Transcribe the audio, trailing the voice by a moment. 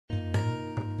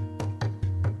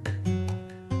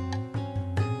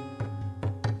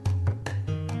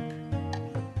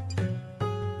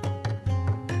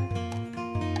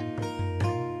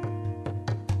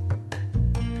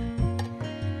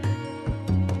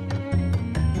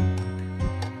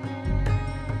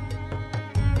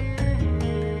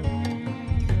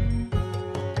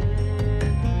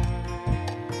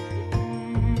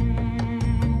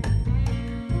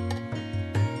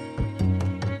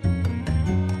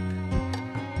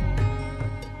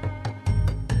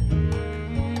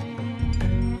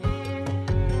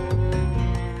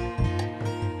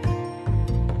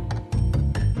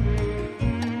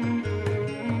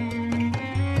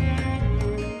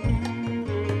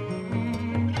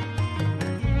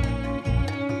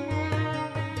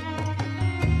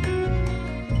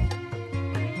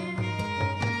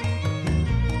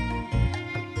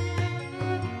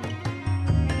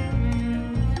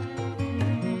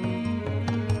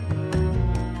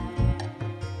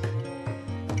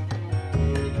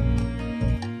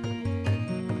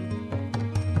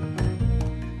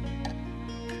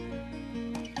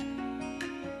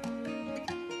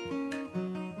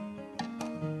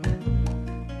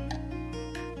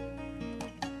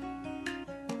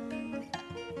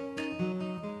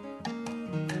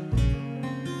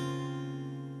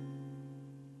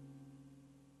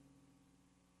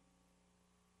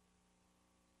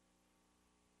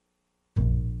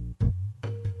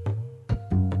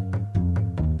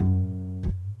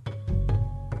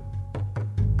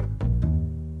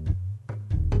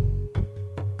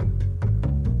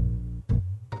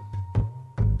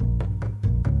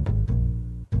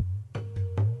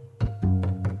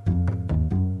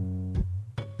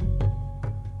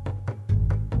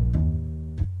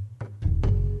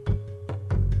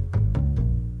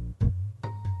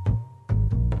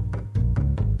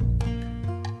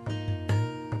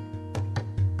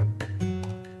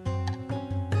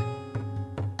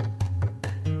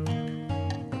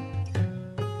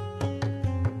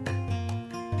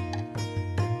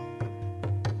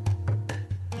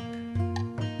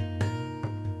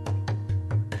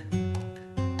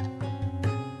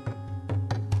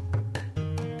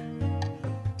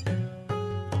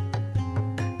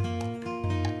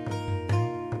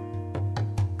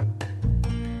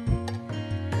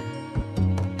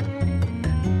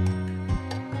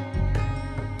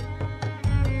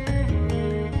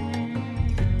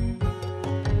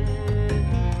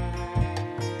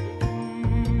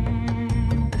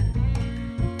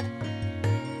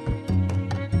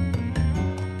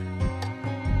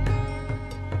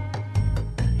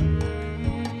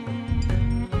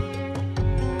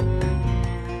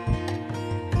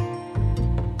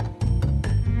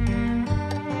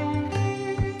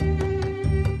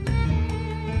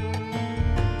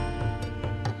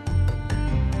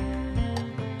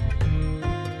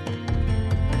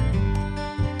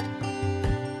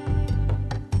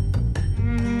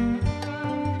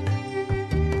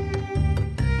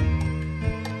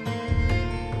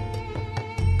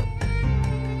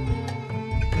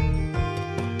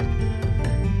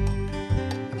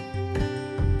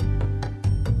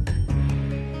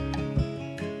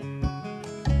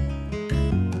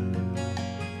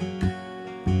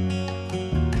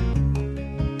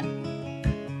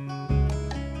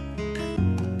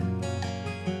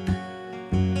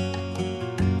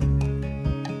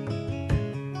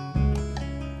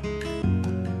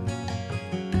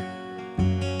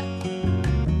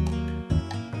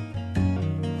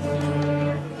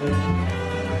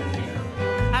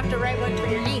have to write one for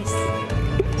your niece.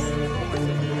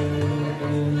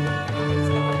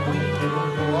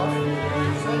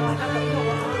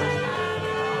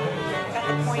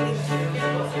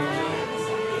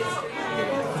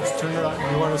 Let's turn it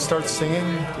on. You want to start singing?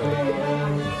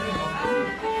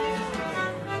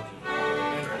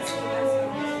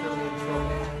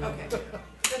 Okay,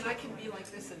 then I can be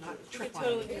like this and not trip on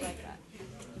it.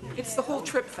 It's the whole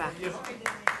trip factor.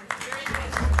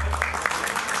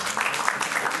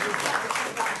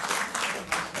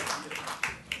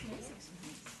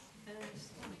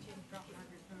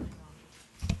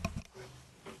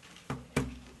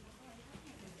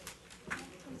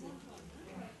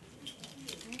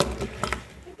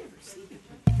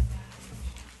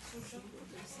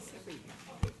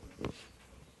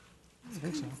 I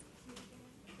think so.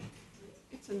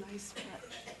 It's a nice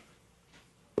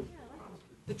touch.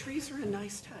 The trees are a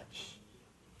nice touch.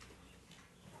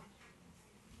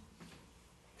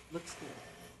 Looks good.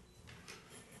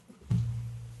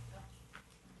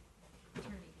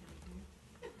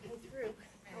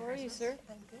 How are you, sir?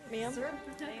 Ma'am? Sir?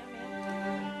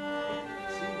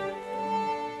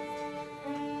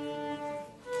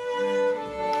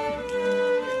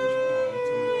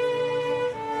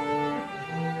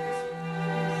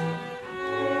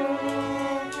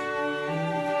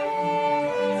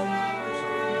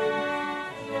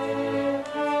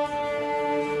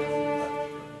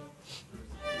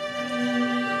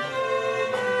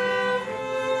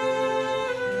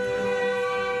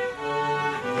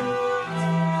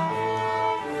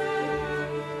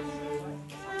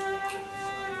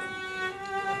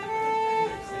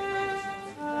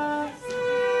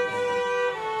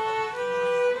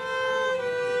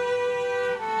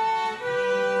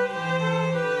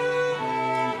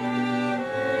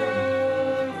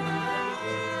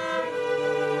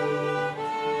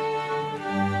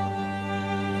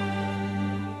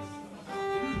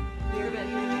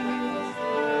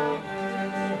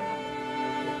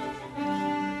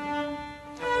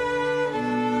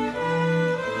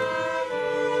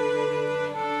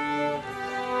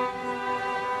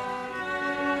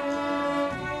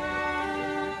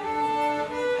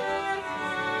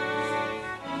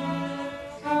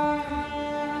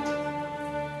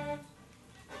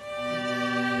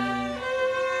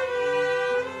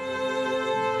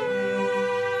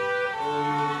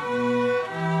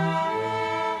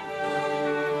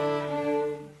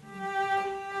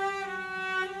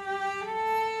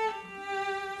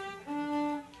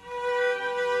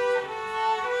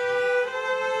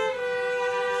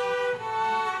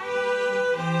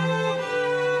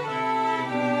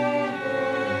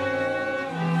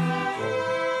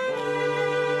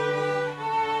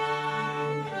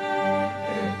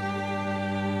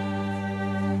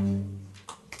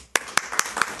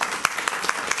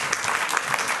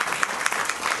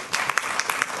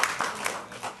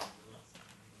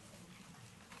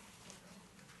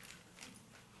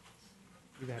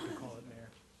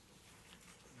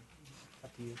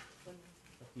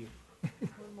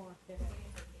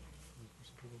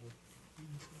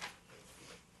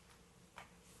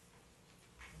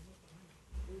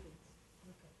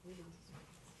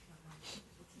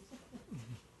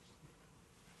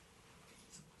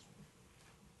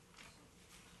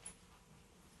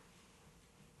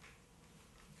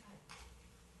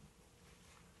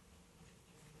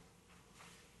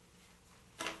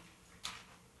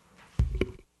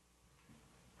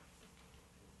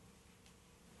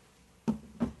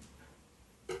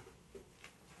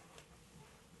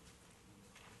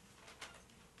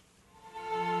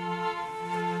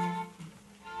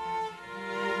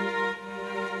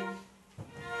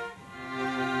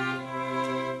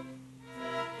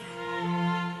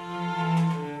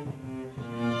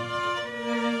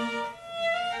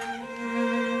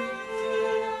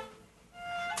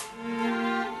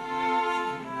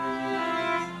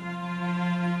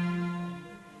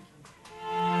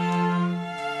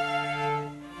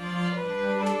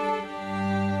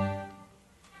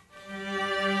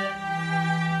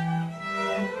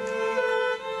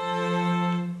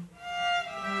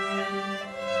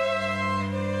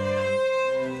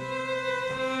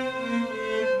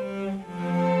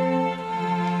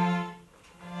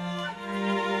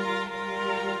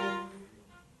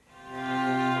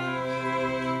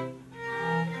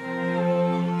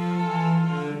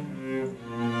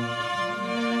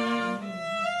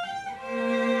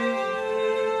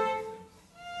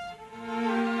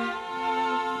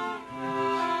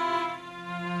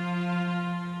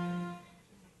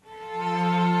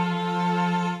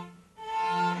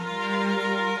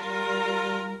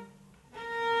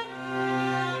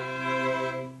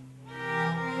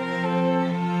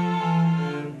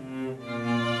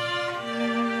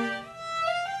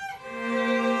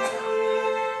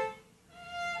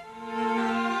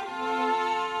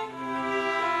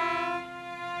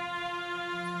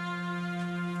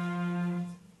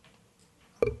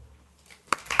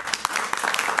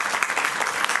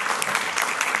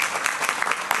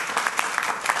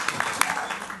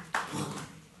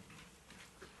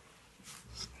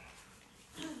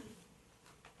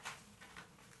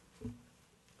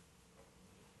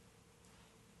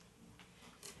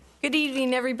 Good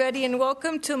evening, everybody, and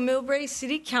welcome to Millbrae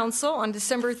City Council on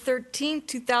December 13,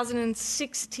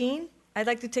 2016. I'd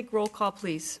like to take roll call,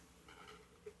 please.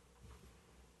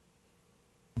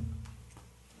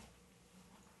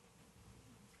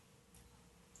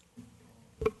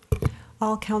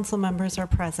 All council members are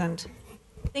present.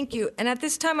 Thank you. And at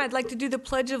this time, I'd like to do the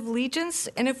Pledge of Allegiance.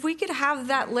 And if we could have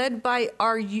that led by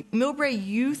our Millbrae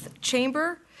Youth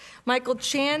Chamber, Michael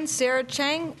Chan, Sarah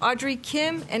Chang, Audrey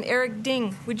Kim, and Eric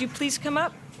Ding. Would you please come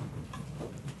up?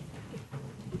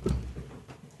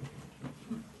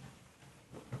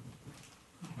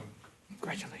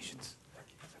 Congratulations.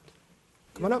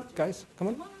 Come on up, guys. Come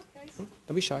on.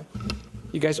 Don't be shy.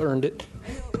 You guys earned it.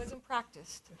 I know it wasn't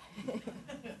practiced. Go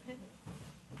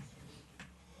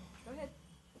ahead.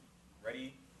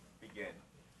 Ready? Begin.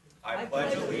 I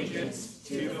pledge allegiance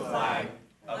to the flag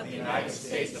of the United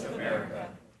States of America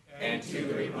and to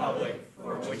the republic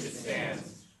for which it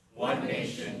stands, one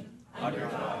nation, under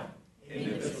God,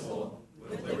 indivisible,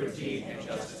 with liberty and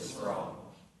justice for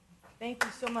all. Thank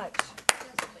you so much.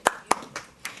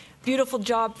 Beautiful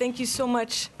job. Thank you so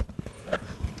much.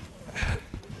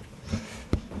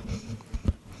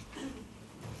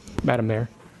 Madam Mayor,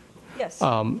 Yes.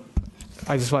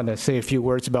 I just wanted to say a few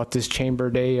words about this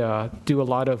chamber. They do a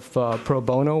lot of pro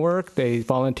bono work. They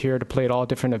volunteer to play at all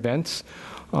different events.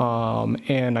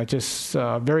 And I just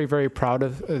very, very proud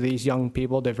of these young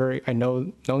people. I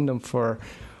known them for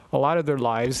a lot of their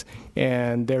lives,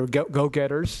 and they're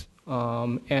go-getters.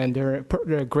 And they're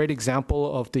a great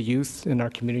example of the youth in our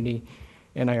community.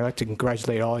 And I'd like to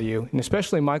congratulate all of you, and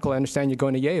especially Michael. I understand you're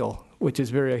going to Yale, which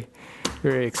is very,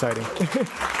 very exciting.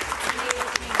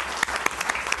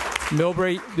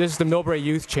 This is the Millbrae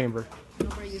Youth Chamber.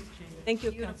 Thank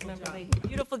you, Councilmember Leahy.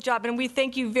 Beautiful job, and we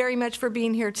thank you very much for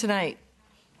being here tonight.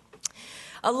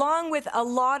 Along with a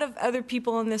lot of other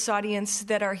people in this audience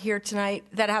that are here tonight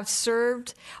that have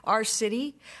served our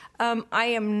city,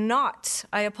 I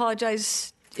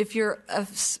apologize if you're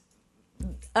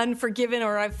unforgiven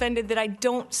or offended that I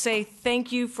don't say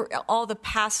thank you for all the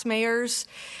past mayors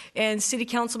and city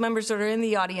council members that are in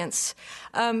the audience.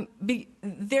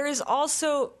 There is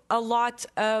also a lot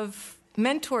of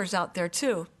mentors out there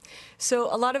too.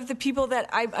 So a lot of the people that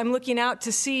I'm looking out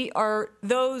to see are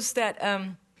those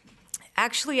that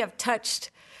actually have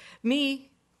touched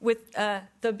me with the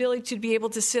ability to be able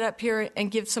to sit up here and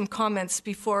give some comments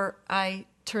before I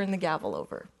turn the gavel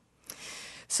over.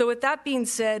 So with that being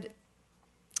said,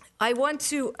 I want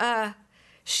to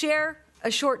share a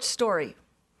short story.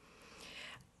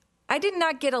 I did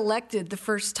not get elected the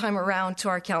first time around to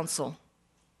our council.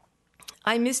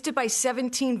 I missed it by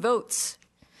 17 votes,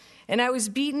 and I was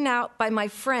beaten out by my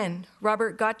friend,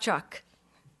 Robert Gottschalk.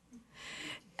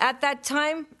 At that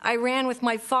time, I ran with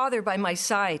my father by my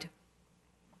side,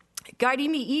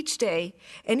 guiding me each day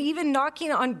and even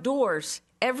knocking on doors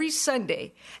every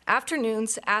Sunday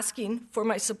afternoons asking for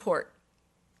my support.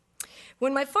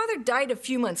 When my father died a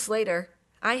few months later,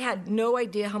 I had no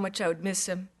idea how much I would miss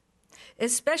him,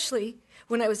 especially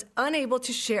when I was unable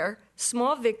to share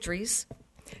small victories,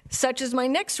 such as my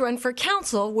next run for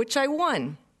council, which I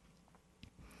won.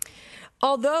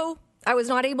 Although I was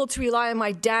not able to rely on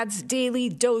my dad's daily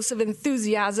dose of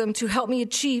enthusiasm to help me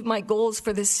achieve my goals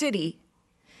for the city,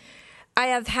 I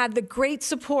have had the great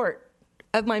support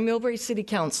of my Millbrae City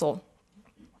Council,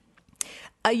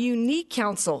 a unique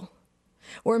council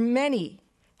where many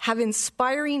have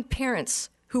inspiring parents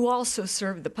who also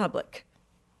serve the public.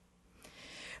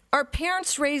 Our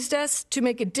parents raised us to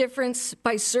make a difference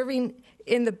by serving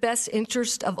in the best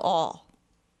interest of all.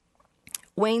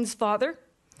 Wayne's father,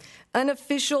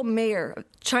 unofficial mayor of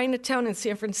Chinatown in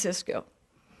San Francisco.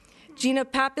 Gina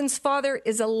Papan's father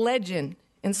is a legend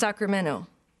in Sacramento.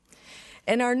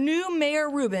 And our new mayor,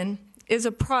 Reuben, is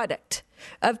a product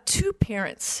of two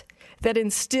parents that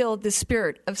instilled the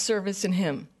spirit of service in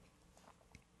him.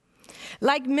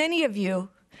 Like many of you,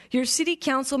 your city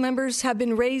council members have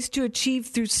been raised to achieve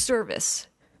through service.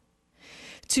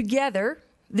 Together,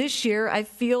 this year, I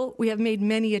feel we have made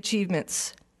many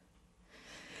achievements.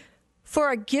 For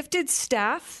our gifted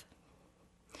staff,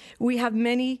 we have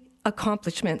many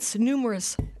accomplishments,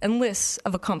 numerous and lists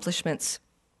of accomplishments.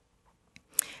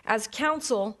 As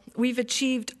council, we've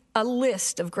achieved a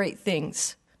list of great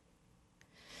things.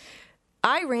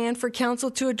 I ran for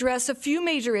council to address a few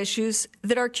major issues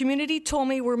that our community told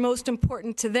me were most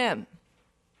important to them.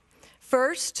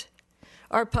 First,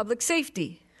 our public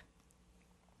safety.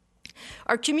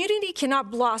 Our community cannot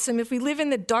blossom if we live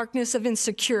in the darkness of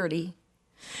insecurity.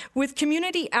 With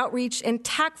community outreach and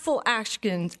tactful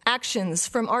actions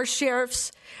from our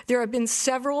sheriffs, there have been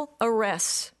several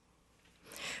arrests.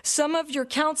 Some of your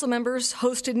council members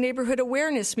hosted neighborhood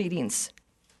awareness meetings.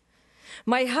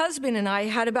 My husband and I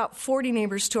had about 40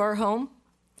 neighbors to our home,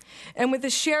 and with the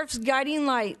sheriff's guiding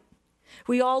light,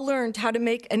 we all learned how to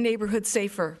make a neighborhood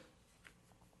safer.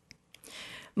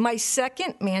 My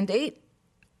second mandate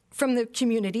from the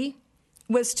community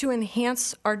was to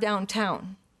enhance our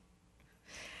downtown.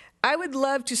 I would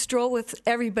love to stroll with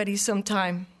everybody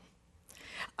sometime.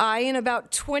 I and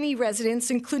about 20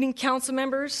 residents, including council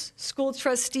members, school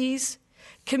trustees,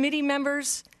 committee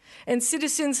members, and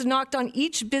citizens, knocked on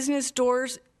each business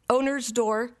owner's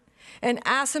door and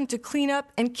asked them to clean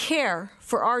up and care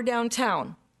for our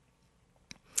downtown.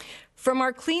 From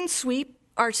our clean sweep,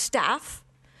 our staff,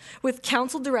 with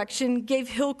council direction, gave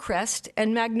Hillcrest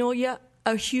and Magnolia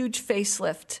a huge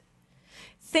facelift.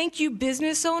 Thank you,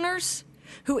 business owners,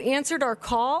 who answered our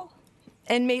call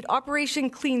and made Operation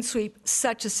Clean Sweep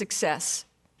such a success.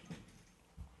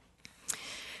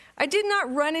 I did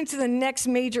not run into the next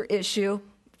major issue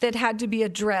that had to be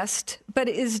addressed, but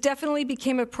it definitely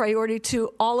became a priority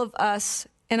to all of us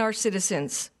and our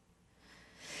citizens.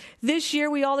 This year,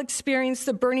 we all experienced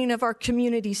the burning of our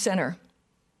community center,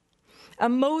 a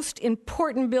most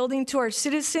important building to our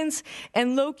citizens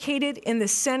and located in the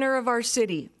center of our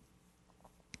city.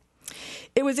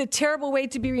 It was a terrible way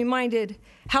to be reminded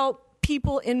how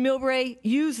people in Millbrae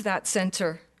use that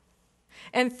center,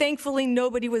 and thankfully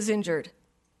nobody was injured.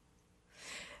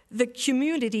 The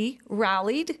community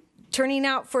rallied, turning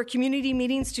out for community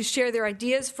meetings to share their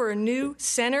ideas for a new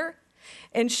center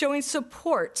and showing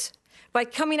support by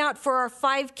coming out for our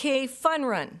 5K fun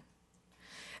run.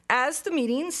 As the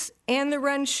meetings and the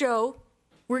run show,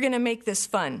 we're going to make this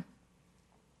fun.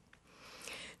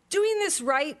 Doing this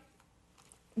right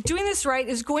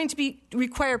is going to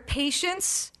require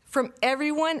patience from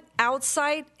everyone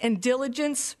outside and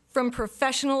diligence from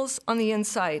professionals on the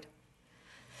inside.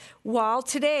 While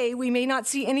today we may not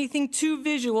see anything too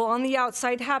visual on the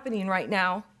outside happening right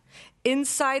now,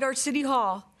 inside our city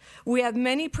hall, we have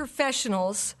many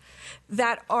professionals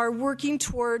that are working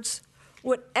towards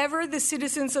whatever the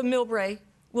citizens of Millbrae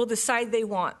will decide they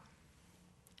want.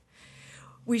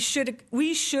 We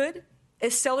should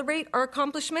celebrate our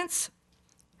accomplishments,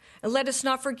 and let us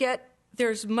not forget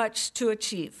there's much to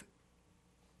achieve.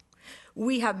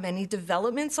 We have many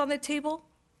developments on the table,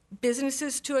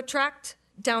 businesses to attract,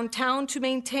 downtown to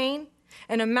maintain,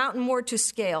 and a mountain more to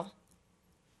scale.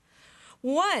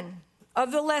 One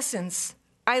of the lessons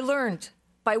I learned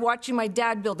by watching my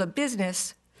dad build a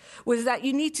business was that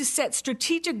you need to set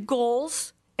strategic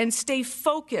goals and stay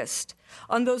focused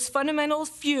on those fundamental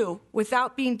few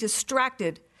without being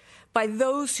distracted by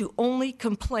those who only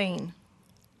complain.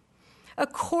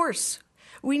 Of course,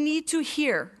 we need to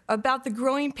hear about the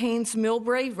growing pains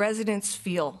Millbrae residents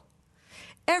feel.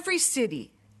 Every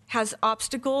city has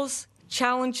obstacles,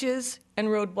 challenges, and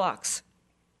roadblocks.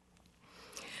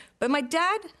 But my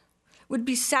dad would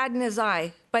be saddened as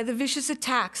I by the vicious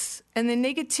attacks and the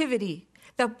negativity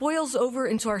that boils over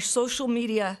into our social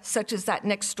media, such as that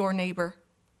next door neighbor.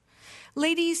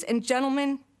 Ladies and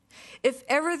gentlemen, if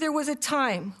ever there was a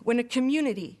time when a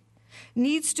community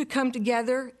needs to come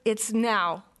together, it's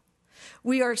now.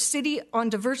 We are a city on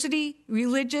diversity,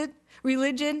 religion,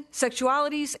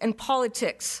 sexualities, and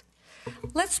politics.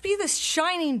 Let's be the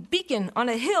shining beacon on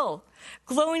a hill,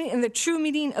 glowing in the true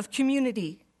meaning of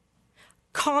community.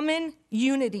 Common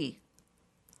unity.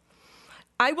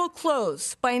 I will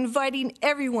close by inviting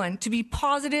everyone to be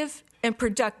positive and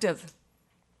productive.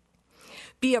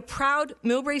 Be a proud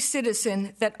Millbrae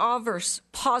citizen that offers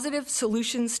positive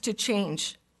solutions to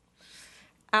change.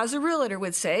 As a realtor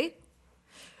would say,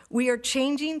 we are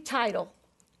changing title.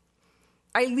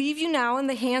 I leave you now in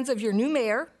the hands of your new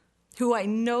mayor, who I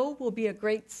know will be a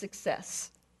great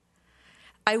success.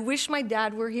 I wish my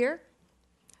dad were here,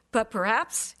 but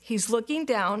perhaps he's looking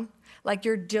down like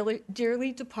your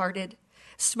dearly departed,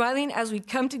 smiling as we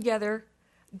come together,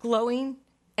 glowing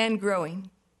and growing.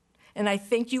 And I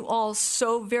thank you all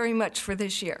so very much for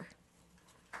this year.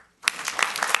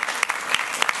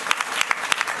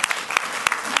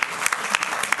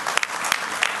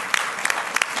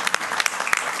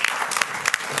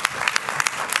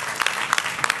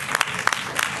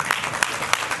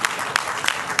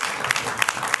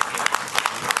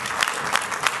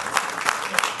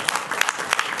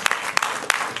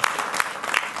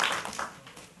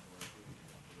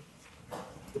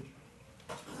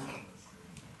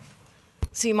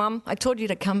 See, Mom, I told you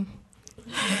to come.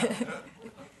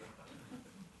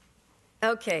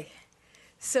 Okay,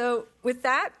 so with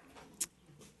that,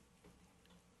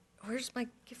 where's my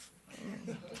gift?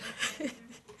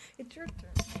 It's your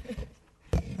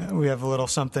turn. We have a little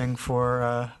something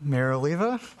for Mayor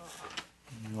Oliva.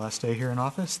 my last day here in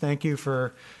office. Thank you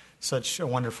for such a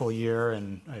wonderful year,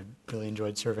 and I really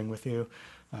enjoyed serving with you.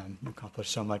 You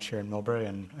accomplished so much here in Millbrae,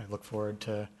 and I look forward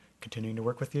to continuing to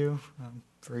work with you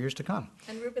for years to come.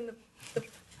 And Reuben,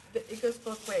 it goes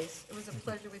both ways. It was a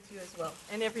pleasure with you as well,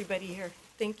 and everybody here.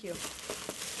 Thank you.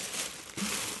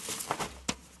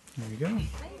 There you go.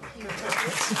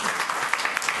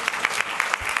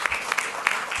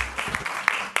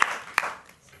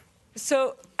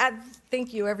 So,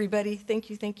 thank you, everybody. Thank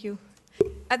you.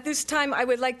 At this time, I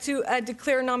would like to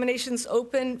declare nominations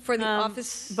open for the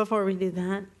office. Before we do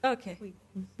that, Okay.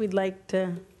 we'd like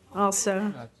to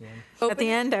also, at the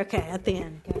end? Okay, at the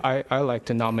end. I like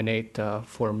to nominate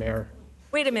for mayor.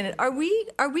 Wait a minute. Are we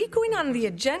going on the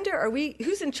agenda?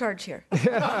 Who's in charge here?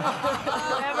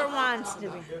 Whoever wants to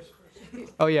be.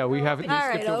 Oh, yeah, we haven't All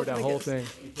right, skipped over that whole thing.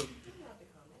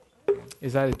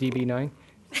 Is that a DB9?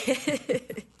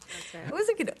 I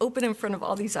wasn't going to open in front of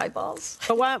all these eyeballs.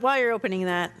 But while you're opening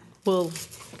that, we'll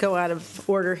go out of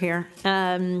order here.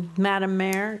 Madam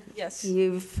Mayor, Yes.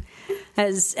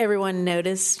 as everyone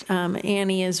noticed,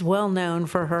 Annie is well known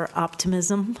for her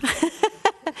optimism.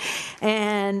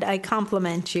 And I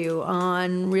compliment you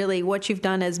on really what you've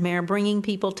done as mayor, bringing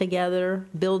people together,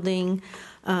 building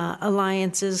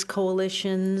alliances,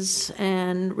 coalitions,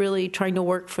 and really trying to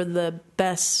work for the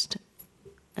best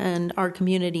and our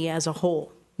community as a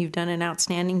whole. You've done an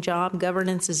outstanding job.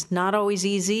 Governance is not always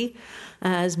easy,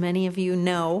 as many of you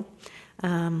know,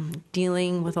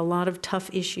 dealing with a lot of tough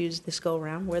issues this go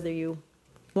around, whether you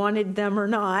wanted them or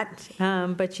not,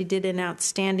 but you did an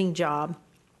outstanding job.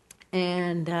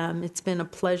 And it's been a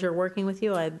pleasure working with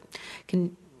you. I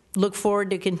can look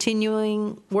forward to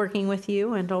continuing working with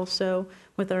you and also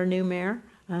with our new mayor.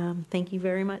 Thank you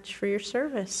very much for your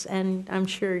service. And I'm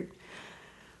sure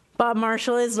Bob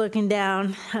Marshall is looking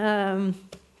down.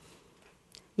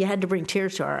 You had to bring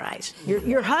tears to our eyes.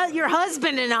 Your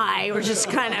husband and I were just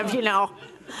kind of,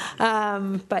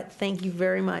 but thank you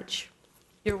very much.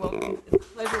 You're welcome. It's a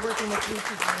pleasure working with you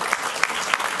today.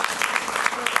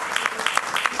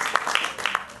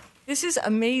 This is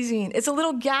amazing. It's a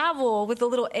little gavel with a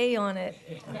little A on it.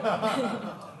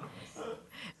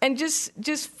 And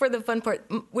just for the fun part,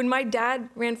 when my dad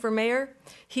ran for mayor,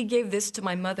 he gave this to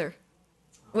my mother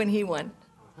when he won.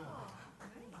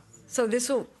 So this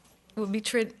will be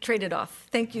traded off.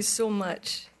 Thank you so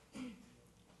much.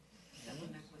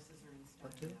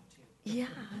 Yeah.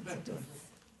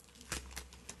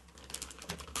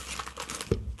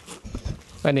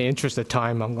 In the interest of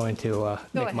time, I'm going to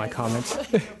make my comments.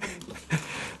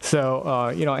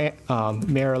 So,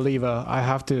 Mayor Oliva, I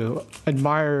have to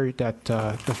admire that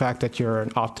the fact that you're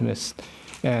an optimist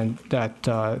and that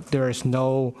there is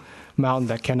no mountain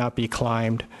that cannot be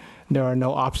climbed. There are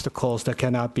no obstacles that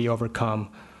cannot be overcome.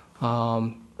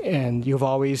 And you've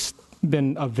always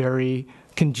been a very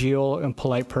congenial and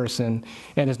polite person.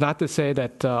 And it's not to say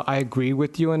that I agree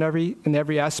with you in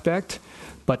every aspect,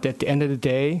 but at the end of the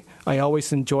day, I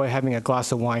always enjoy having a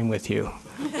glass of wine with you.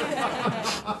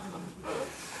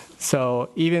 So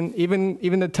even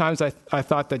the times I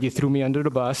thought that you threw me under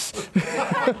the bus.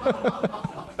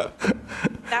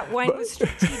 That wine was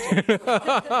strategic.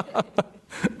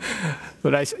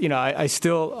 But I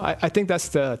think that's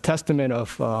the testament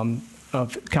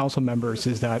of council members,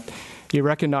 is that you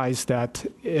recognize that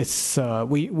it's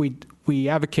we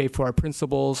advocate for our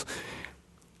principles.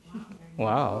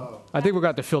 Wow, I think we're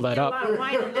going to fill that up.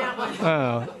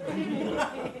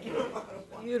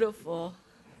 Beautiful.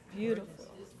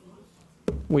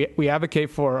 We advocate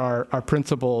for our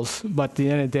principles, but at the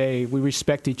end of the day, we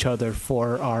respect each other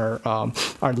for our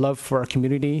love for our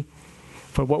community,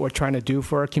 for what we're trying to do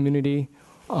for our community,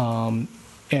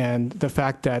 and the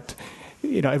fact that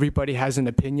everybody has an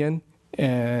opinion,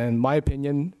 and my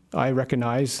opinion, I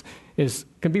recognize,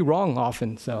 can be wrong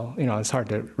often. So it's hard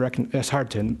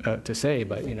to say,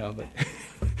 but but.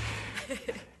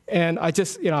 And I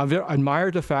just I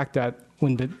admire the fact that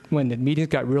when the meetings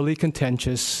got really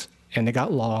contentious and they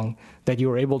got long, that you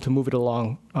were able to move it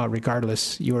along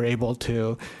regardless. You were able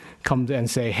to come and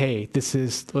say, hey,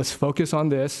 let's focus on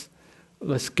this.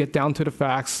 Let's get down to the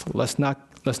facts. Let's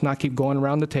not keep going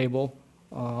around the table,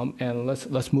 and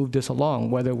let's move this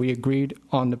along, whether we agreed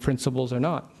on the principles or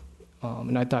not.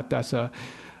 And I thought that's a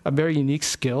very unique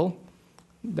skill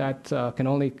that can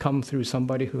only come through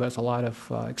somebody who has a lot of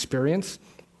experience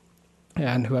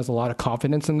and who has a lot of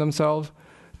confidence in themselves,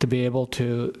 to be able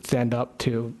to stand up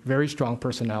to very strong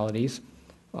personalities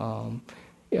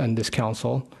in this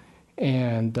council.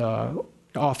 And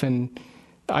often,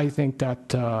 I think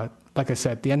that, like I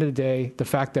said, at the end of the day, the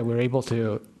fact that we're able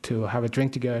to have a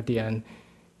drink together at the end,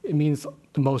 it means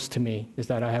the most to me, is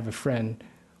that I have a friend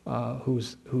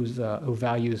who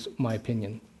values my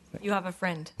opinion. You have a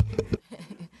friend.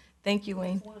 Thank you,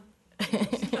 Wayne.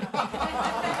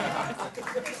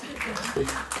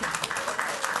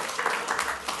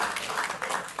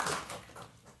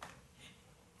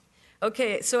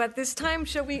 Okay, so at this time,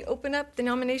 shall we open up the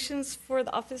nominations for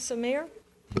the office of mayor?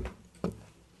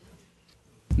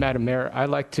 Madam Mayor, I'd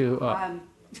like to.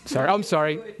 Sorry, I'm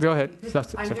sorry. Go ahead.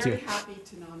 I'm very happy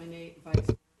to nominate Vice Mayor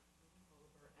Holober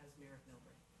as Mayor of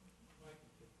Millbrae.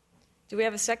 Do we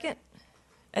have a second?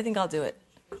 I think I'll do it.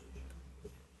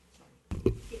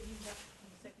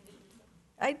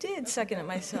 I did second it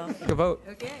myself. Take a vote.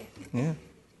 Okay. Yeah.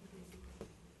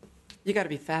 You got to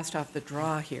be fast off the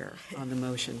draw here on the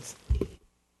motions.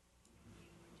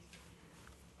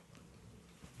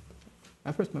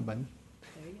 I pressed my button.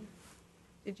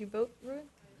 Did you vote, Reuben?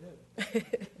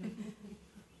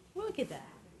 Look at that.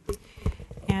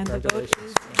 And the vote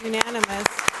is unanimous.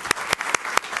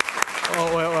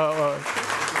 Oh, well,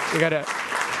 you gotta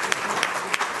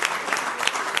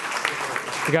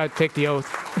take the oath.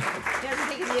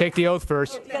 Take the oath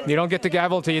first. You don't get the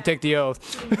gavel until you take the oath.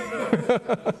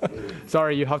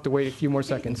 Sorry, you have to wait a few more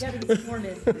seconds. You got to be sworn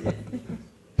in.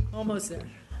 Almost there.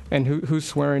 And who's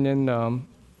swearing in,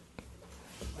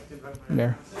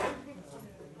 Mayor?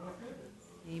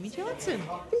 Amy Johnson.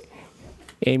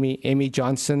 Amy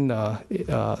Johnson,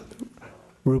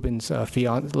 Reuben's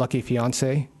lucky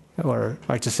fiance, or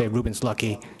I should say Reuben's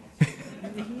lucky.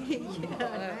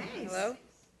 Hello?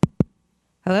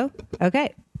 Hello?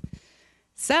 Okay.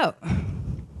 So,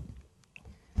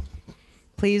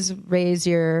 please raise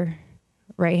your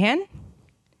right hand.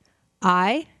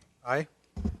 I,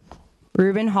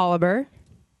 Reuben Holober,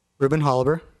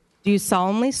 do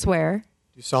solemnly swear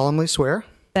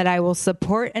that I will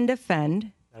support and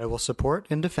defend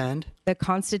the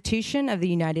Constitution of the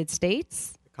United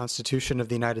States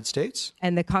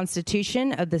and the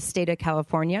Constitution of the State of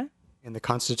California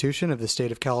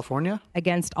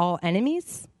against all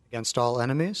enemies,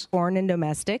 foreign and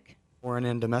domestic,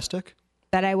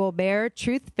 that I will bear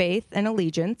truth, faith, and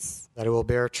allegiance to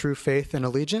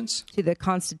the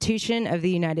Constitution of the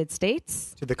United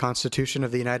States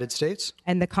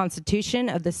and the Constitution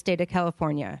of the State of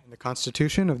California,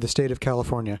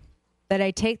 that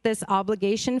I take this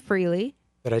obligation freely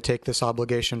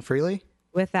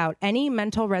without any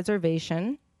mental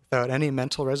reservation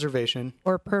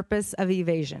or purpose of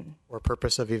evasion,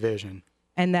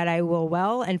 and that I will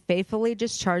well and faithfully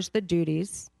discharge the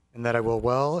duties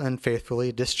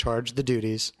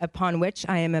upon which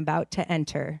I am about to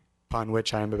enter.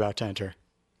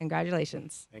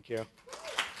 Congratulations. Thank you.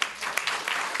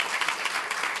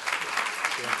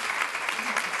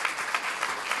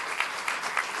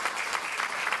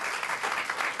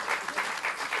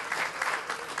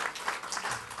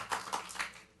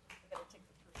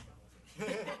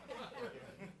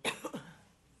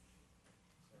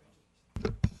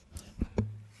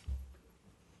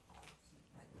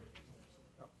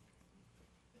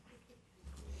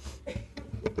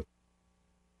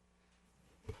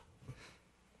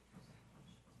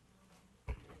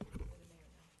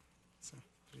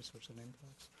 Switch the name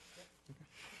flags.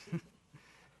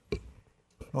 Okay.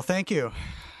 Well, thank you.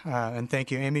 And thank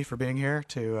you, Amy, for being here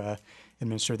to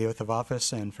administer the oath of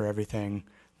office and for everything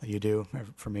that you do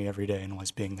for me every day and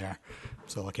always being there. I'm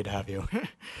so lucky to have you.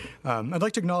 I'd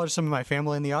like to acknowledge some of my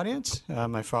family in the audience.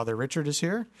 My father, Richard, is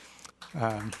here.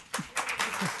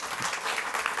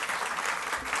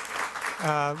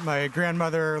 My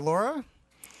grandmother, Laura.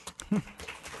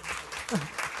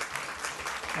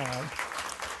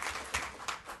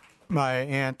 My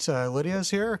aunt Lydia is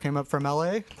here, came up from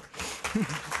LA.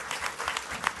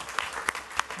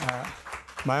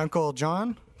 My uncle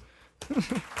John.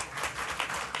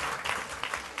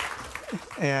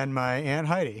 And my aunt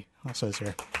Heidi also is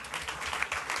here.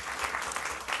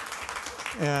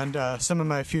 And some of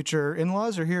my future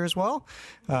in-laws are here as well.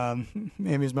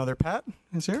 Amy's mother, Pat,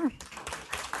 is here.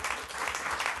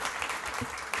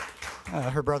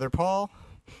 Her brother, Paul.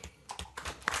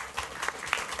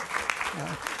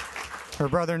 Her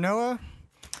brother, Noah.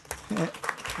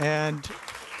 And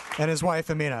his wife,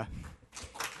 Amina.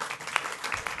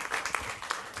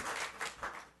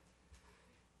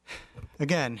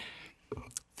 Again,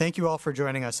 thank you all for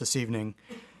joining us this evening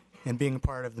and being a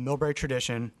part of the Millbrae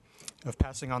tradition of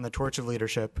passing on the torch of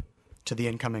leadership to the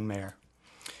incoming mayor.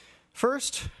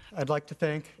 First, I'd like to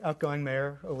thank outgoing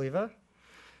Mayor Oliva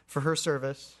for her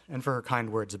service and for her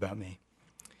kind words about me.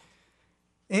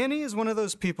 Annie is one of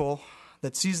those people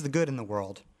that sees the good in the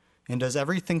world and does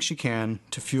everything she can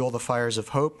to fuel the fires of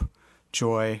hope,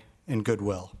 joy, and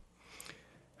goodwill.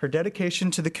 Her dedication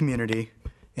to the community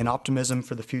and optimism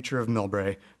for the future of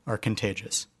Millbrae are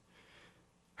contagious.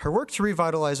 Her work to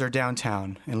revitalize our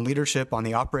downtown and leadership on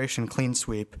the Operation Clean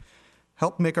Sweep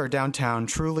helped make our downtown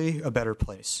truly a better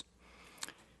place.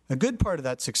 A good part of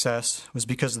that success was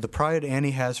because of the pride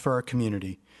Annie has for our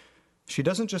community. She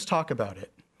doesn't just talk about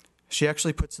it. She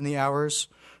actually puts in the hours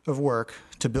of work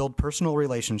to build personal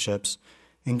relationships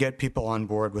and get people on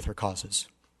board with her causes.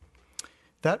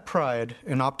 That pride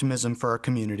and optimism for our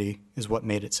community is what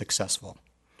made it successful.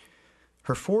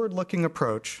 Her forward-looking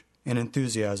approach and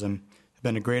enthusiasm have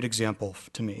been a great example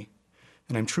to me,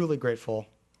 and I'm truly grateful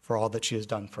for all that she has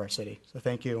done for our city. So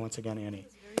thank you once again, Annie.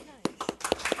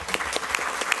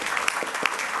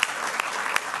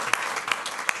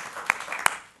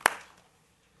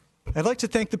 I'd like to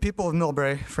thank the people of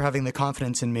Millbrae for having the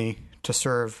confidence in me to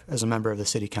serve as a member of the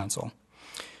City Council,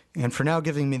 and for now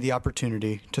giving me the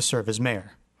opportunity to serve as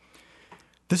mayor.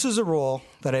 This is a role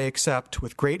that I accept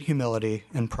with great humility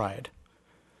and pride.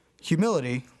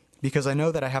 Humility, because I know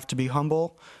that I have to be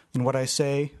humble in what I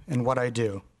say and what I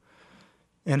do,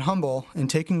 and humble in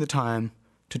taking the time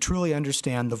to truly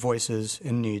understand the voices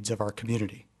and needs of our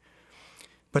community.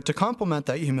 But to complement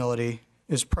that humility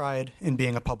is pride in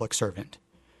being a public servant.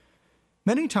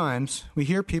 Many times, we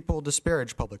hear people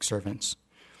disparage public servants.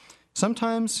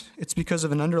 Sometimes it's because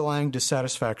of an underlying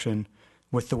dissatisfaction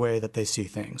with the way that they see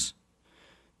things.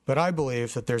 But I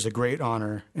believe that there's a great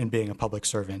honor in being a public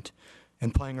servant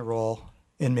and playing a role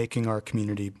in making our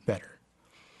community better.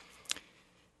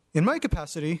 In my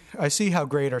capacity, I see how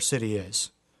great our city is,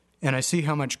 and I see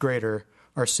how much greater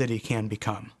our city can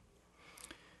become.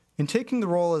 In taking the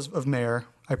role of mayor,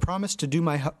 I promise to do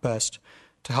my best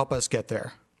to help us get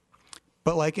there.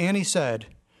 But like Annie said,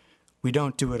 we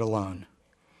don't do it alone.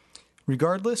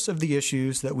 Regardless of the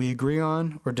issues that we agree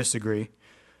on or disagree,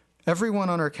 everyone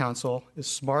on our council is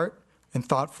smart and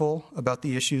thoughtful about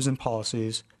the issues and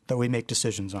policies that we make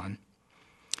decisions on.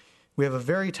 We have a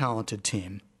very talented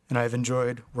team, and I've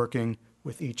enjoyed working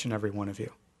with each and every one of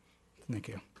you. Thank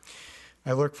you.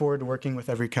 I look forward to working with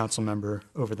every council member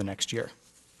over the next year.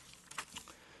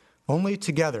 Only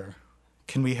together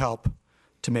can we help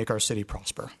to make our city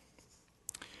prosper.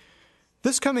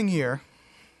 This coming year,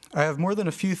 I have more than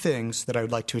a few things that I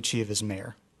would like to achieve as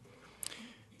mayor.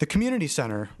 The community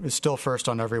center is still first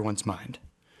on everyone's mind.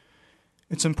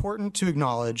 It's important to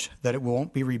acknowledge that it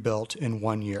won't be rebuilt in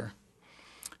 1 year,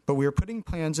 but we are putting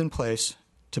plans in place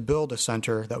to build a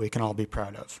center that we can all be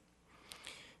proud of.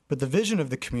 But the vision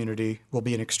of the community will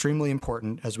be extremely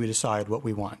important as we decide what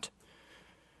we want.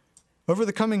 Over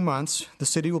the coming months, the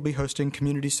city will be hosting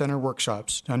community center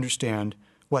workshops to understand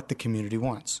what the community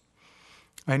wants.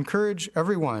 I encourage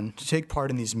everyone to take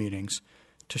part in these meetings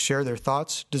to share their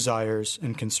thoughts, desires,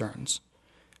 and concerns.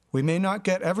 We may not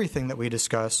get everything that we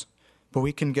discuss, but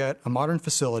we can get a modern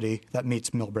facility that meets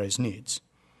Millbrae's needs,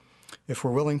 if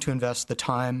we're willing to invest the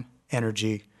time,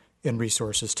 energy, and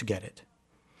resources to get it.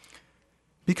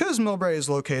 Because Millbrae is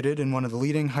located in one of the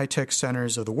leading high-tech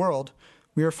centers of the world,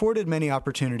 we are afforded many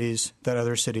opportunities that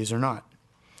other cities are not.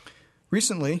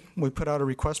 Recently, we put out a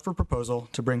request for proposal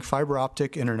to bring fiber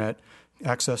optic internet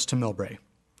access to Millbrae.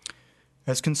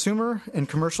 As consumer and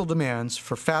commercial demands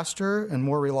for faster and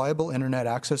more reliable internet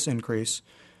access increase,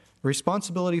 the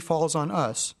responsibility falls on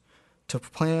us to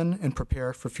plan and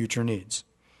prepare for future needs.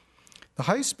 The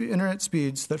high-speed internet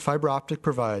speeds that fiber optic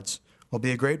provides will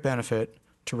be a great benefit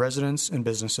to residents and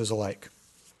businesses alike.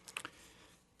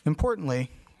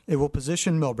 Importantly, it will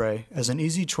position Millbrae as an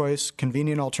easy choice,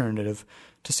 convenient alternative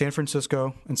to San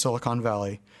Francisco and Silicon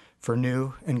Valley for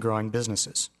new and growing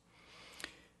businesses.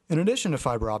 In addition to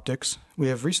fiber optics, we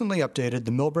have recently updated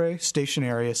the Millbrae Station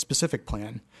Area Specific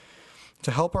Plan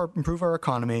to help improve our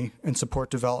economy and support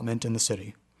development in the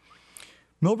city.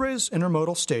 Millbrae's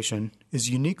intermodal station is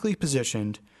uniquely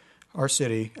positioned our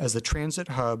city as the transit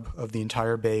hub of the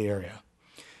entire Bay Area.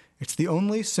 It's the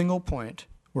only single point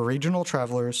where regional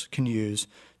travelers can use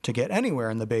to get anywhere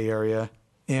in the Bay Area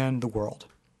and the world.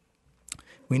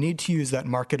 We need to use that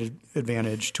market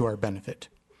advantage to our benefit.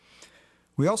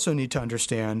 We also need to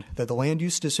understand that the land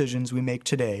use decisions we make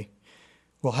today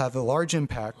will have a large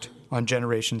impact on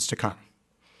generations to come.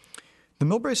 The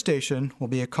Millbrae Station will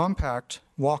be a compact,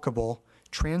 walkable,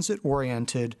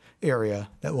 transit-oriented area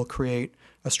that will create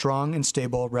a strong and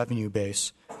stable revenue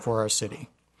base for our city.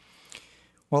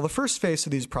 While the first phase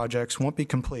of these projects won't be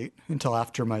complete until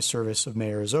after my service of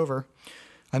mayor is over,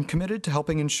 I'm committed to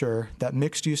helping ensure that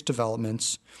mixed-use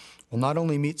developments will not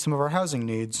only meet some of our housing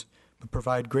needs, but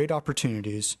provide great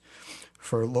opportunities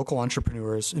for local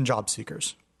entrepreneurs and job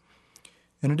seekers.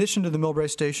 In addition to the Millbrae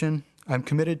Station, I'm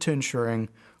committed to ensuring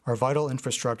our vital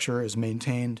infrastructure is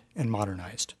maintained and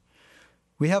modernized.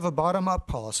 We have a bottom-up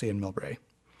policy in Millbrae.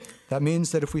 That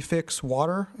means that if we fix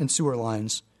water and sewer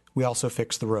lines, we also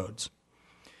fix the roads.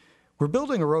 We're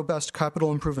building a robust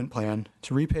capital improvement plan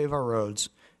to repave our roads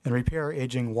and repair our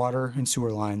aging water and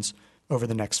sewer lines over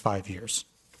the next 5 years.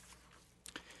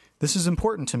 This is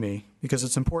important to me because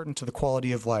it's important to the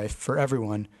quality of life for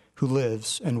everyone who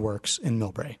lives and works in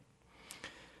Millbrae.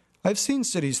 I've seen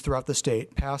cities throughout the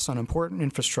state pass on important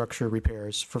infrastructure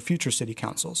repairs for future city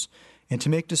councils and to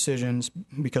make decisions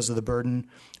because of the burden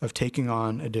of taking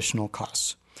on additional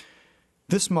costs.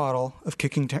 This model of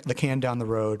kicking the can down the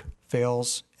road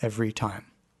fails every time.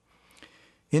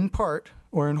 In part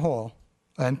or in whole,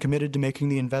 I am committed to making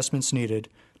the investments needed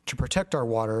to protect our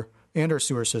water and our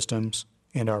sewer systems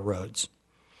and our roads.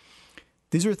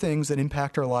 These are things that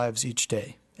impact our lives each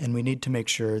day, and we need to make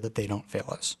sure that they don't fail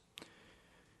us.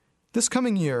 This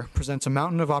coming year presents a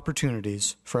mountain of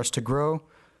opportunities for us to grow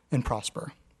and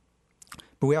prosper.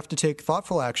 But we have to take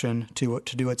thoughtful action to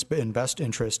do what's in best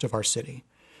interest of our city.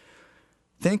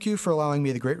 Thank you for allowing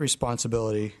me the great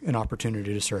responsibility and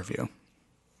opportunity to serve you.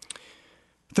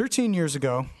 13 years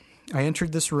ago, I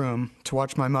entered this room to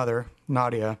watch my mother,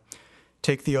 Nadia,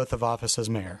 take the oath of office as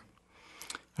mayor.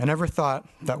 I never thought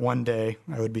that one day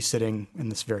I would be sitting in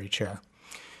this very chair.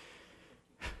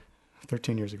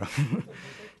 13 years ago.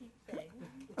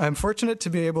 I'm fortunate to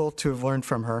be able to have learned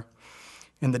from her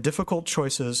and the difficult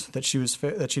choices that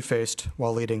she faced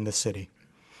while leading this city.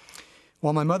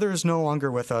 While my mother is no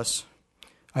longer with us,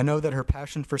 I know that her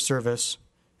passion for service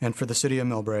and for the city of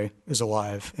Millbrae is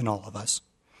alive in all of us.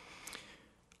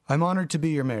 I'm honored to be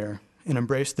your mayor and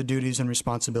embrace the duties and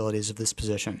responsibilities of this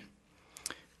position.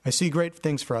 I see great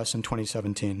things for us in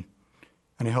 2017,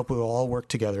 and I hope we will all work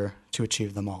together to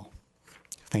achieve them all.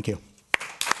 Thank you.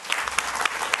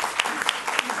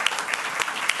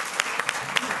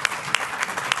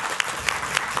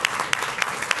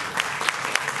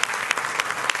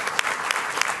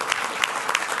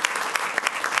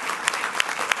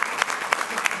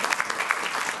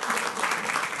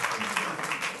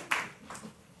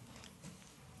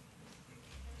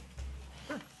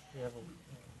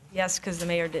 Yes, because the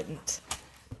mayor didn't.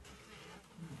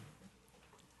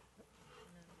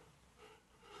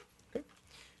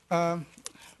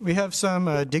 We have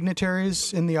some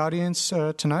dignitaries in the audience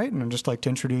tonight, and I'd just like to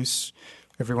introduce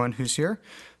everyone who's here.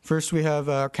 First, we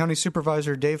have County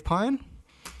Supervisor Dave Pine.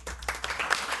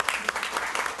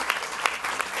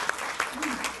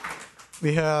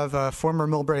 We have former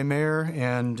Millbrae Mayor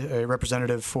and a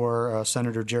representative for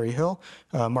Senator Jerry Hill,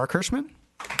 Mark Hirschman.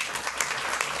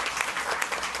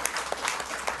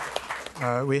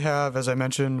 We have, as I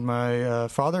mentioned, my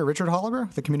father, Richard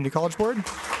Holober, the Community College Board.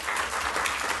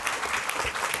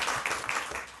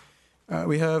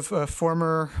 We have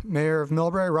former Mayor of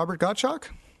Millbrae, Robert Gottschalk.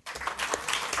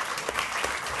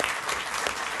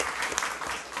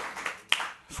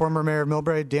 Former Mayor of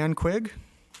Millbrae, Dan Quigg.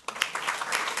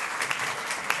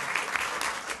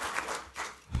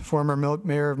 Former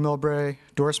Mayor of Millbrae,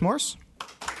 Doris Morse.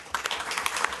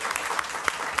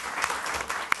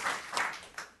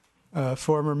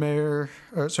 Former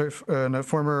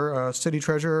City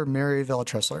Treasurer, Mary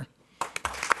Vellatressler.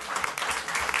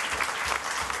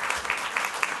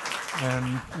 And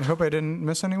I hope I didn't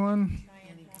miss anyone.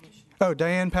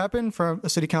 Diane Papan from the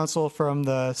City Council from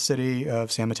the City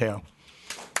of San Mateo.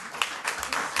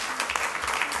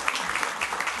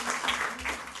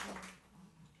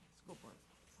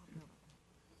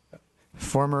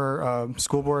 Former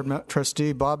School Board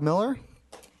Trustee Bob Miller.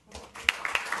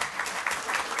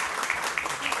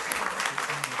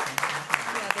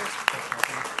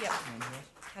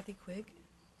 Kathy Quigg.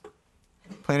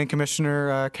 Planning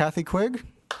Commissioner Kathy Quigg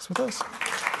is with us.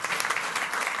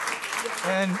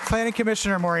 And Planning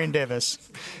Commissioner Maureen Davis.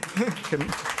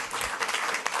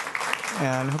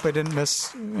 And I hope I didn't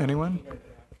miss anyone.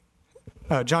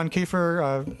 John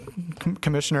Kiefer,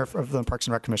 Commissioner of the Parks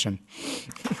and Rec Commission.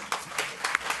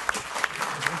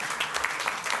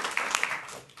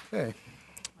 Okay.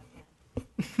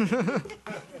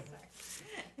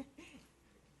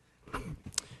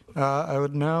 I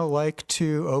would now like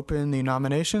to open the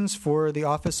nominations for the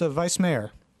office of Vice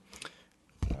Mayor.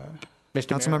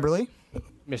 Councilmember Lee?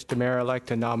 Mr. Mayor, I'd like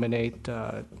to nominate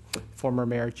former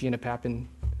Mayor Gina Papan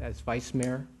as Vice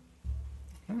Mayor.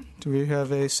 Okay. Do we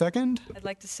have a second? I'd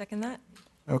like to second that.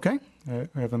 Okay.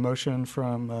 We have a motion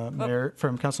from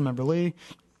Councilmember Lee.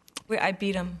 Wait, I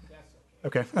beat him.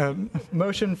 Okay.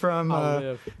 Motion from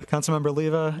Councilmember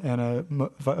Oliva and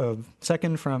a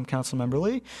second from Councilmember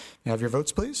Lee. May I have your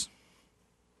votes, please?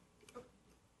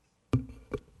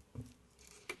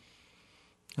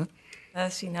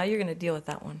 See, now you're going to deal with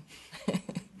that one.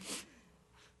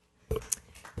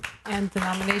 And the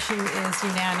nomination is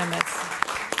unanimous.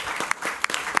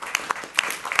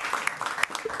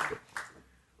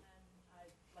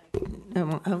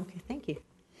 Okay, thank you.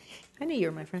 I knew you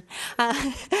were my friend.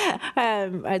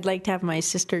 I'd like to have my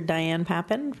sister Diane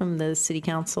Papan from the City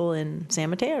Council in San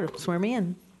Mateo swear me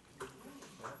in.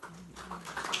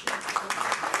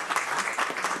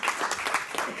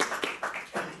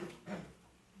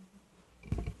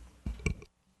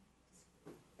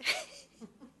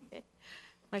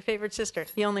 My favorite sister,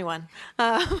 the only one.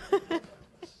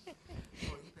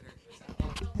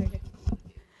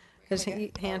 His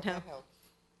hand held.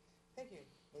 Thank you,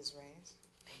 Ms. Raines.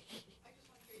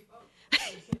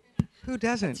 Who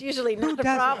doesn't? It's usually not a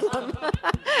problem.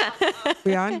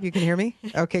 We on? You can hear me?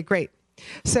 Okay, great.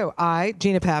 So I,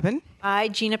 Gina Papan. I,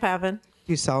 Gina Papan.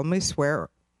 Do solemnly swear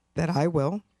that I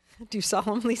will. Do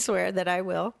solemnly swear that I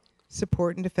will.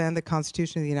 Support and defend the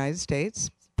Constitution of the United States.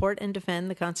 Support and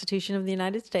defend the Constitution of the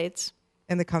United States.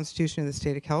 And the Constitution of the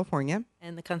State of California.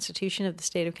 And the Constitution of the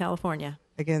State of California.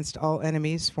 Against all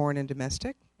enemies, foreign and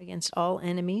domestic. Against all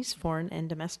enemies, foreign and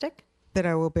domestic. That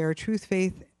I will bear true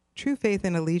faith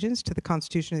and allegiance to the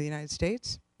Constitution of the United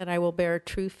States. That I will bear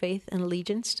true faith and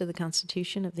allegiance to the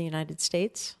Constitution of the United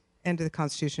States. And to the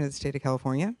Constitution of the State of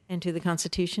California. And to the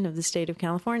Constitution of the State of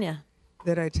California.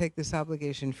 That I take this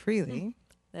obligation freely.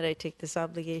 That I take this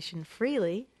obligation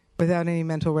freely. Without any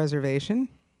mental reservation.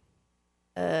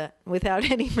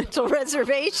 Without any mental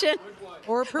reservation.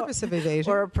 Or a purpose of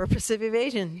evasion. Or a purpose of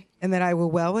evasion. And that I will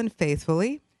well and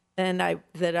faithfully.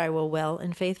 That I will well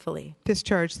and faithfully.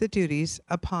 Discharge the duties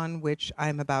upon which I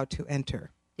am about to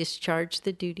enter. Discharge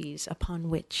the duties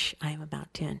upon which I am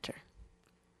about to enter.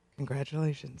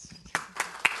 Congratulations.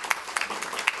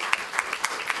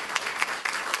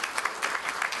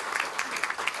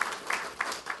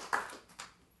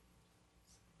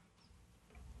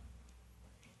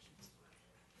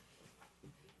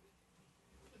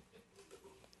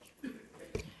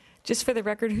 Just for the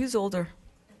record, who's older?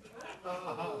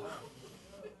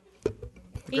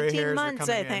 18 months,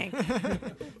 I think.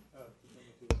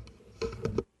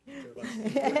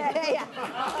 Yeah.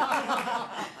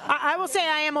 I will say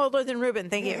I am older than Reuben.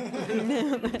 Thank you.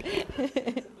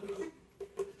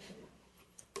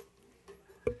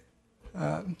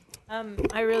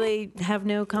 I really have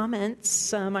no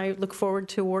comments. I look forward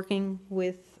to working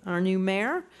with our new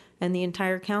mayor and the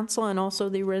entire council and also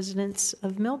the residents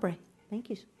of Millbrae. Thank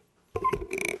you.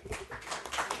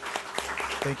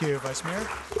 Thank you, Vice Mayor.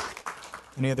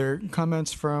 Any other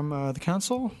comments from the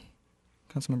council?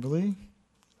 Councilmember Lee?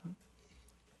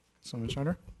 Councilman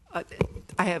Schneider?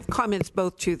 I have comments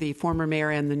both to the former mayor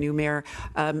and the new mayor.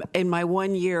 In my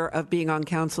 1 year of being on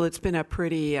council, it's been a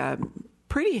pretty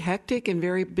hectic and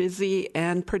very busy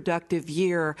and productive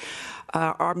year.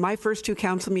 My first two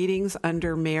council meetings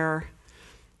under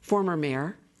former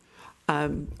mayor,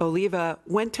 Oliva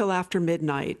went till after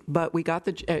midnight, but we got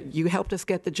you helped us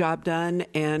get the job done,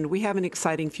 and we have an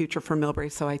exciting future for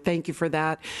Millbrae, so I thank you for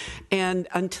that. And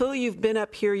until you've been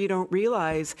up here, you don't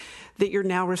realize that you're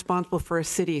now responsible for a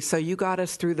city. So you got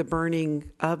us through the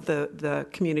burning of the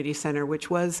community center, which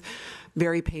was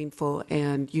very painful,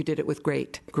 and you did it with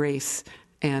great grace,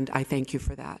 and I thank you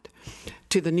for that.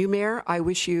 To the new mayor, I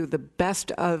wish you the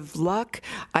best of luck.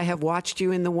 I have watched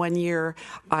you in the 1 year.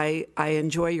 I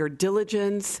enjoy your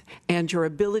diligence and your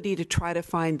ability to try to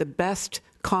find the best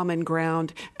common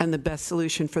ground and the best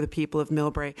solution for the people of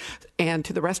Millbrae. And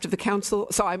to the rest of the council,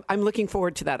 so I'm looking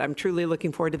forward to that. I'm truly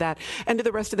looking forward to that. And to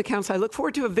the rest of the council, I look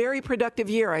forward to a very productive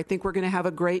year. I think we're going to have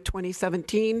a great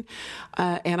 2017,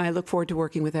 and I look forward to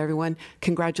working with everyone.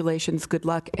 Congratulations, good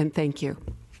luck, and thank you.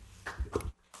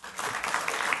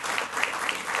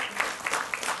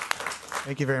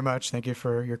 Thank you very much. Thank you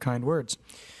for your kind words.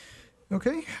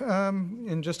 Okay,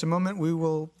 in just a moment, we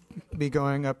will be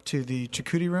going up to the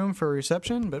Chakouty room for a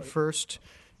reception, but first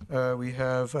we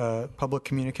have public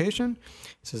communication.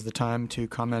 This is the time to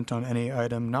comment on any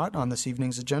item not on this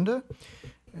evening's agenda.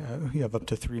 You have up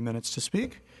to 3 minutes to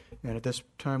speak. And at this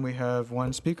time, we have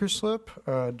one speaker slip,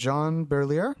 John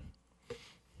Berlier.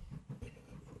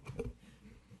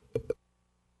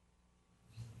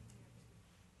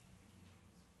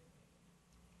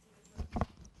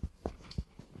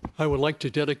 I would like to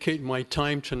dedicate my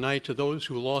time tonight to those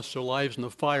who lost their lives in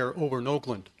the fire over in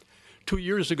Oakland. 2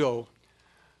 years ago,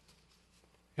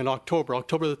 in October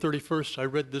the 31st, I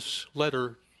read this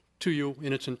letter to you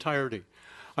in its entirety.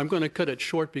 I'm going to cut it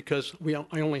short because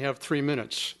I only have 3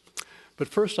 minutes. But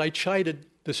first, I chided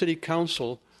the city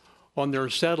council on their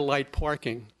satellite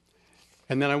parking,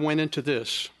 and then I went into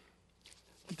this.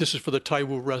 This is for the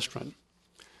Taiwu restaurant.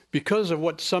 Because of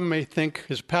what some may think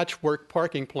is patchwork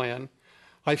parking plan,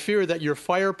 I fear that your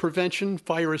fire prevention,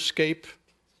 fire escape,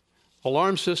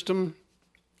 alarm system,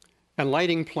 and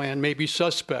lighting plan may be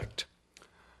suspect.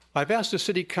 I've asked the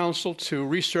City Council to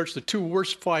research the 2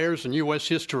 worst fires in U.S.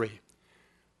 history.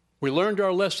 We learned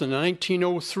our lesson in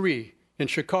 1903 in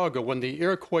Chicago when the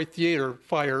Iroquois Theater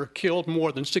fire killed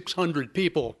more than 600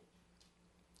 people.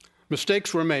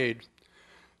 Mistakes were made.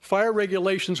 Fire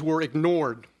regulations were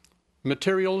ignored.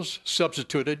 Materials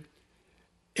substituted.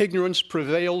 Ignorance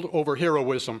prevailed over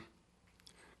heroism.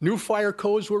 New fire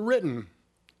codes were written,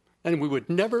 and we would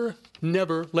never,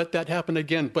 never let that happen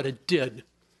again, but it did.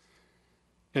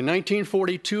 In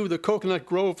 1942, the Coconut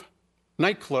Grove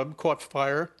nightclub caught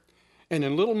fire, and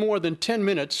in little more than 10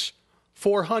 minutes,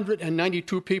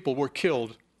 492 people were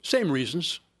killed. Same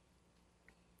reasons.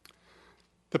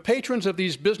 The patrons of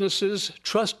these businesses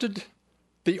trusted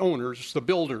the owners, the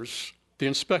builders, the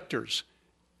inspectors,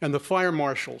 and the fire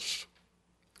marshals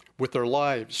with their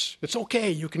lives. It's okay,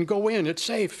 you can go in, it's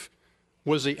safe,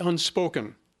 was the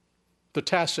unspoken, the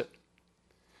tacit.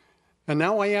 And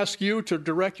now I ask you to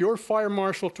direct your fire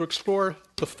marshal to explore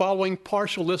the following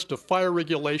partial list of fire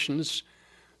regulations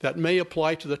that may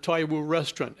apply to the Taiwu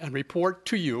restaurant and report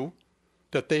to you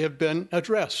that they have been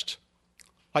addressed.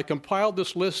 I compiled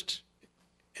this list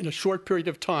in a short period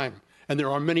of time, and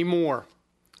there are many more.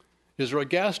 Is there a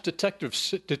gas detection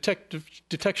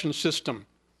system,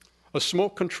 a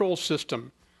smoke control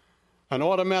system, an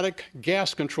automatic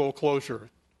gas control closure,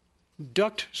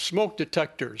 duct smoke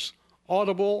detectors,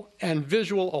 audible and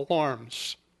visual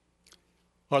alarms?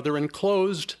 Are there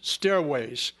enclosed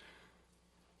stairways?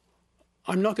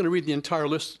 I'm not going to read the entire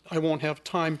list. I won't have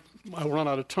time. I'll run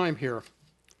out of time here.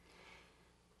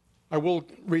 I will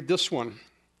read this one.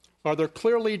 Are there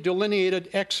clearly delineated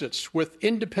exits with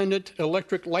independent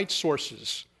electric light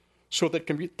sources so that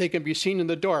they can be seen in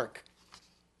the dark,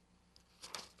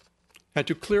 and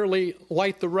to clearly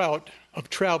light the route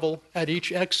of travel at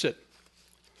each exit?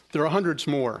 There are hundreds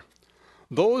more.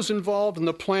 Those involved in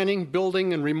the planning,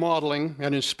 building, and remodeling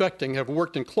and inspecting have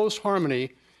worked in close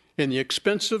harmony in the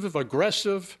expensive,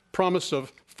 aggressive promise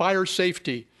of fire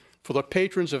safety for the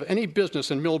patrons of any business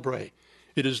in Millbrae.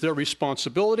 It is their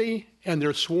responsibility and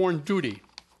their sworn duty.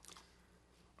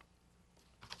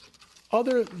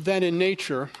 Other than in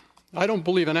nature, I don't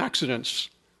believe in accidents.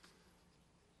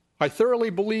 I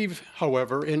thoroughly believe,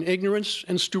 however, in ignorance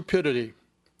and stupidity.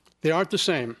 They aren't the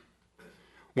same.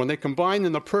 When they combine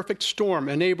in the perfect storm,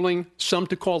 enabling some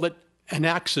to call it an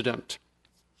accident.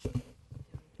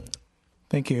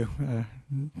 Thank you.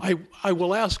 I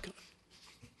will ask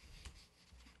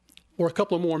for a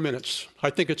couple of more minutes. I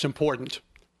think it's important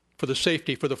for the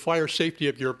safety, for the fire safety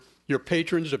of your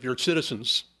patrons, of your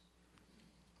citizens.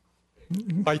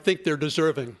 I think they're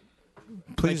deserving.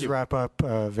 Please wrap up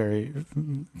very,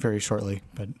 very shortly.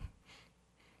 But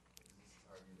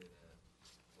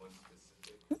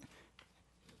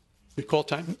you call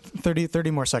time?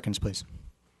 30 more seconds, please.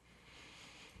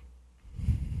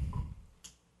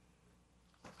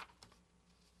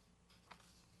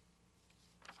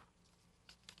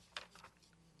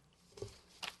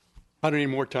 I don't need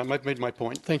more time. I've made my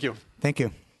point. Thank you. Thank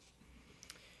you.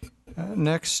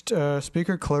 Next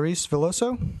speaker, Clarice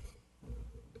Veloso.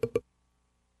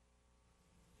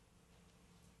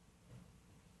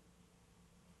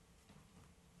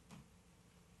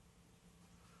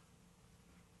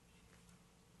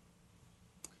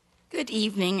 Good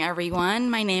evening,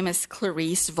 everyone. My name is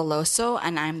Clarice Veloso,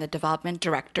 and I'm the Development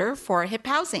Director for HIP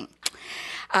Housing.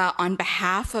 On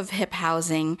behalf of HIP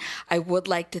Housing, I would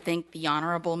like to thank the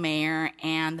Honorable Mayor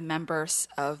and the members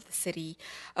of the City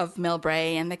of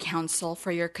Millbrae and the Council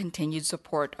for your continued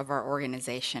support of our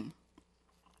organization.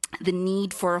 The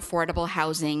need for affordable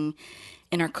housing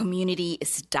in our community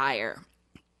is dire.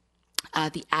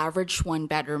 The average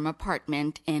one-bedroom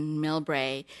apartment in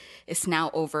Millbrae is now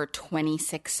over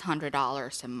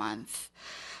 $2,600 a month.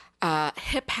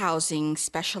 HIP Housing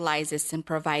specializes in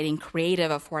providing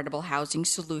creative, affordable housing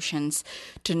solutions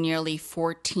to nearly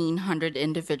 1,400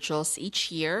 individuals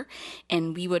each year,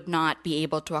 and we would not be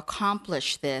able to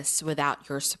accomplish this without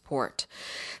your support.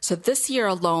 So this year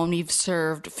alone, we've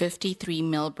served 53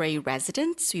 Millbrae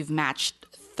residents. We've matched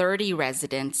 30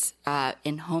 residents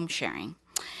in home sharing.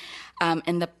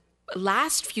 In the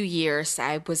last few years,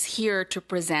 I was here to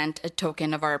present a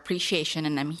token of our appreciation,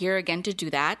 and I'm here again to do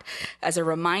that as a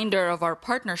reminder of our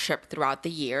partnership throughout the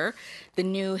year, the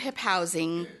new HIP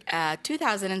Housing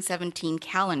 2017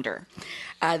 calendar.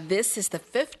 This is the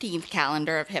 15th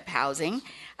calendar of HIP Housing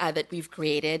that we've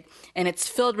created, and it's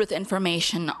filled with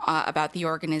information about the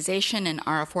organization and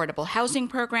our affordable housing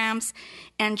programs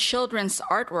and children's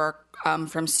artwork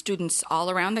from students all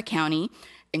around the county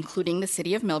including the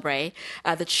city of Millbrae,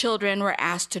 the children were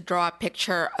asked to draw a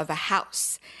picture of a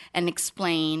house and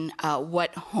explain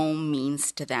what home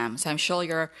means to them. So I'm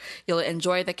sure you'll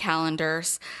enjoy the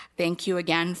calendars. Thank you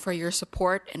again for your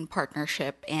support and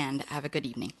partnership, and have a good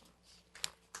evening.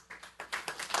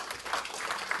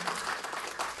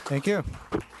 Thank you.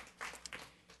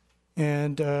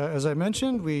 And as I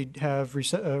mentioned, we have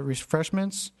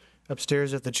refreshments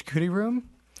upstairs at the Charcuterie Room.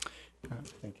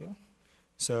 Thank you.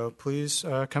 So please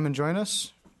come and join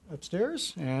us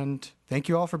upstairs. And thank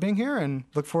you all for being here, and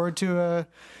look forward to a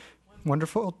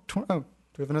wonderful... do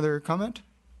we have another comment?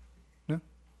 No?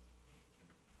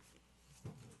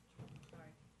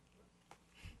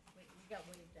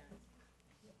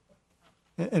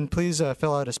 And please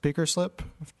fill out a speaker slip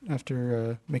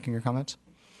after making your comments.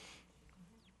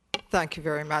 Thank you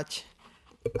very much.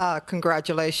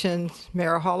 Congratulations,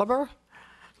 Mayor Holober.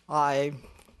 I'm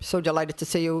so delighted to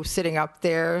see you sitting up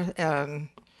there and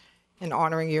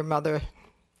honoring your mother.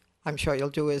 I'm sure you'll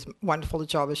do as wonderful a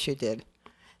job as she did.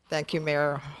 Thank you,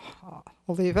 Mayor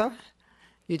Oliva.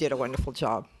 You did a wonderful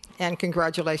job. And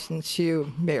congratulations to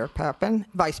you, Mayor Papan,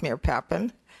 Vice Mayor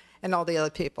Papan, and all the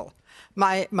other people.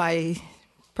 My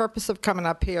purpose of coming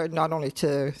up here, not only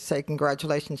to say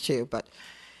congratulations to you, but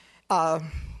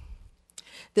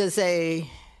there's a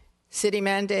city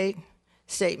mandate,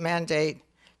 state mandate,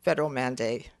 federal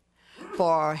mandate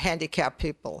for handicapped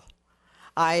people.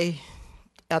 I,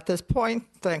 at this point,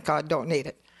 thank God, don't need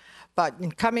it. But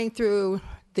in coming through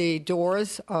the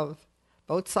doors of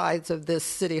both sides of this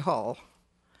city hall,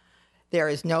 there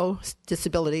is no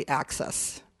disability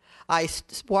access. I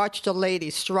watched a lady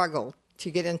struggle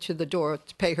to get into the door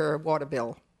to pay her water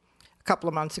bill a couple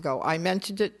of months ago. I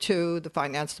mentioned it to the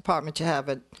finance department to have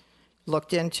it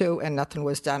looked into, and nothing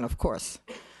was done, of course.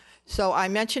 So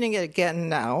I'm mentioning it again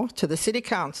now to the city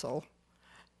council.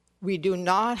 We do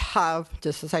not have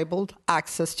disabled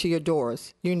access to your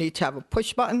doors. You need to have a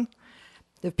push button.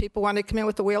 If people wanted to come in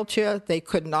with a wheelchair, they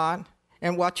could not.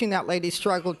 And watching that lady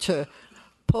struggle to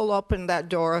pull open that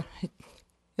door,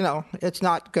 it's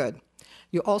not good.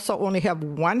 You also only have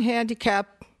one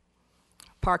handicap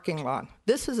parking lot.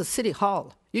 This is a city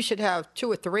hall. You should have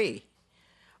 2 or 3,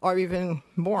 or even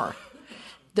more.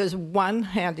 There's one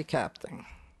handicap thing.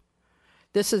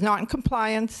 This is not in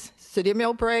compliance. City of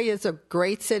Millbrae is a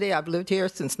great city. I've lived here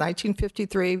since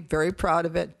 1953, very proud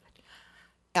of it.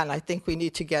 And I think we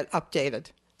need to get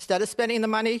updated. Instead of spending the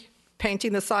money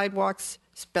painting the sidewalks,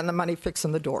 spend the money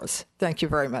fixing the doors. Thank you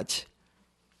very much.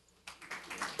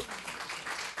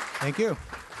 Thank you.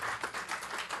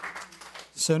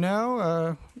 So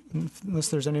now, unless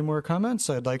there's any more comments,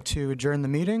 I'd like to adjourn the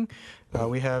meeting.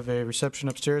 We have a reception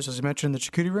upstairs, as I mentioned, in the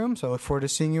Charcuterie Room, so I look forward to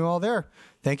seeing you all there.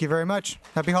 Thank you very much.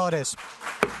 Happy holidays.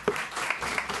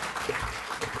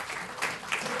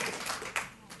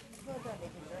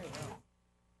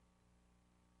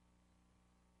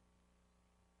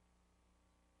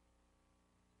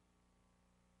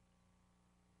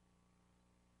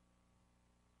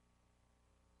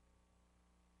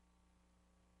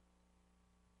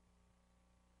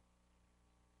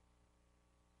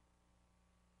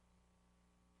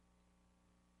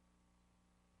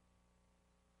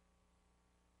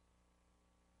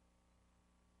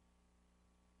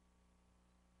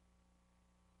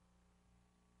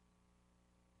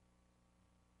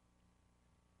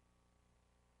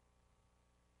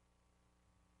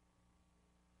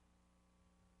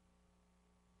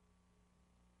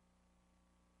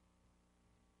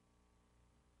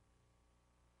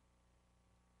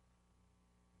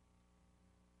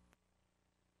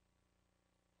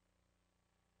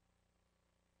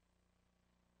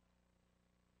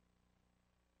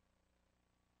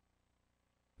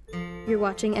 You're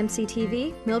watching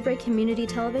MCTV, Millbrae Community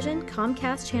Television,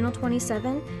 Comcast Channel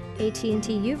 27, AT&T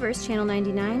Uverse Channel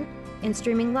 99, and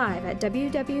streaming live at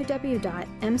www.mctv.tv.